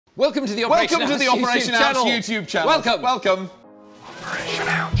Welcome to the Operation Ouch YouTube channel. Welcome. Operation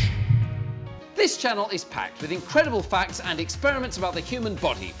Ouch. This channel is packed with incredible facts and experiments about the human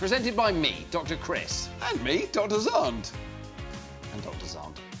body, presented by me, Dr. Chris. And me, Dr. Xand. And Dr.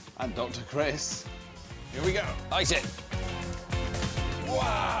 Xand. And Dr. Chris. Here we go. Ice it.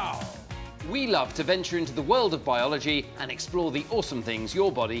 Wow. We love to venture into the world of biology and explore the awesome things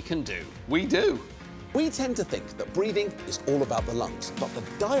your body can do. We do. We tend to think that breathing is all about the lungs, but the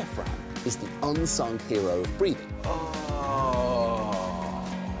diaphragm is the unsung hero of breathing. Oh,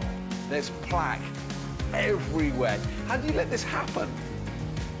 there's plaque everywhere. How do you let this happen?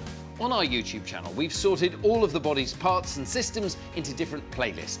 On our YouTube channel, we've sorted all of the body's parts and systems into different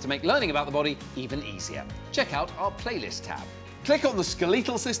playlists to make learning about the body even easier. Check out our playlist tab. Click on the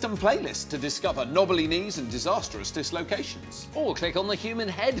skeletal system playlist to discover knobbly knees and disastrous dislocations. Or click on the human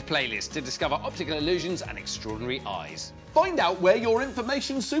head playlist to discover optical illusions and extraordinary eyes. Find out where your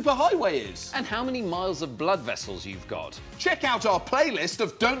information superhighway is. And how many miles of blood vessels you've got. Check out our playlist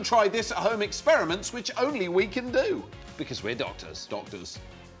of don't try this at home experiments which only we can do. Because we're doctors. Doctors.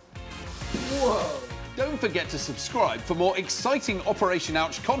 Whoa. Don't forget to subscribe for more exciting Operation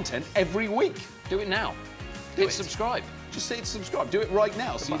Ouch content every week. Do it now. Hit subscribe. Just hit subscribe. Do it right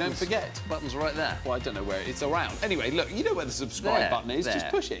now so you don't forget. The button's right there. Well, I don't know where it's around. Anyway, look, you know where the subscribe button is. There. Just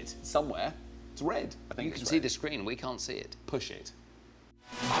push it somewhere. It's red. I think you can see the screen. We can't see it. Push it.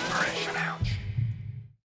 Operation Ouch.